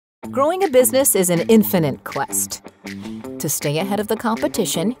Growing a business is an infinite quest. To stay ahead of the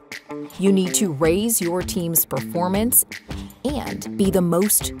competition, you need to raise your team's performance and be the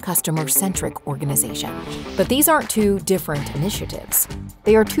most customer-centric organization. But these aren't two different initiatives.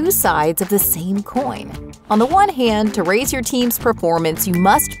 They are two sides of the same coin. On the one hand, to raise your team's performance, you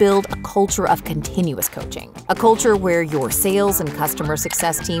must build a culture of continuous coaching. A culture where your sales and customer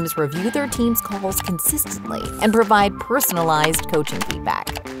success teams review their team's calls consistently and provide personalized coaching feedback.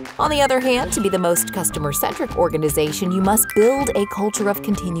 On the other hand, to be the most customer-centric organization, you must build a culture of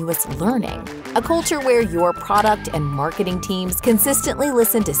continuous learning. A culture where your product and marketing teams consistently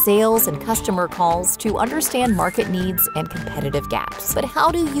listen to sales and customer calls to understand market needs and competitive gaps. But how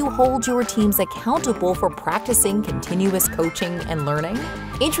do you hold your teams accountable for practicing continuous coaching and learning?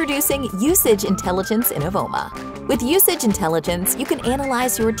 Introducing Usage Intelligence in Avoma. With Usage Intelligence, you can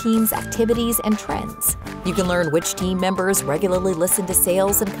analyze your team's activities and trends. You can learn which team members regularly listen to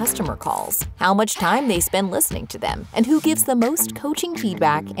sales and customer calls, how much time they spend listening to them, and who gives the most coaching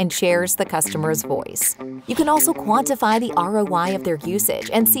feedback and shares the customer's voice. You can also quantify the ROI of their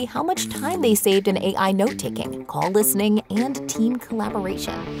usage and see how much time they saved in AI note-taking, call listening, and team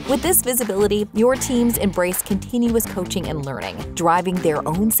collaboration. With this visibility, your teams embrace continuous coaching and learning, driving their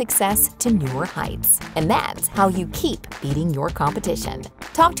own success to newer heights. And that's how you keep beating your competition.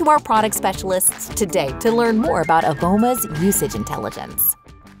 Talk to our product specialists today to learn more about Avoma's Usage Intelligence.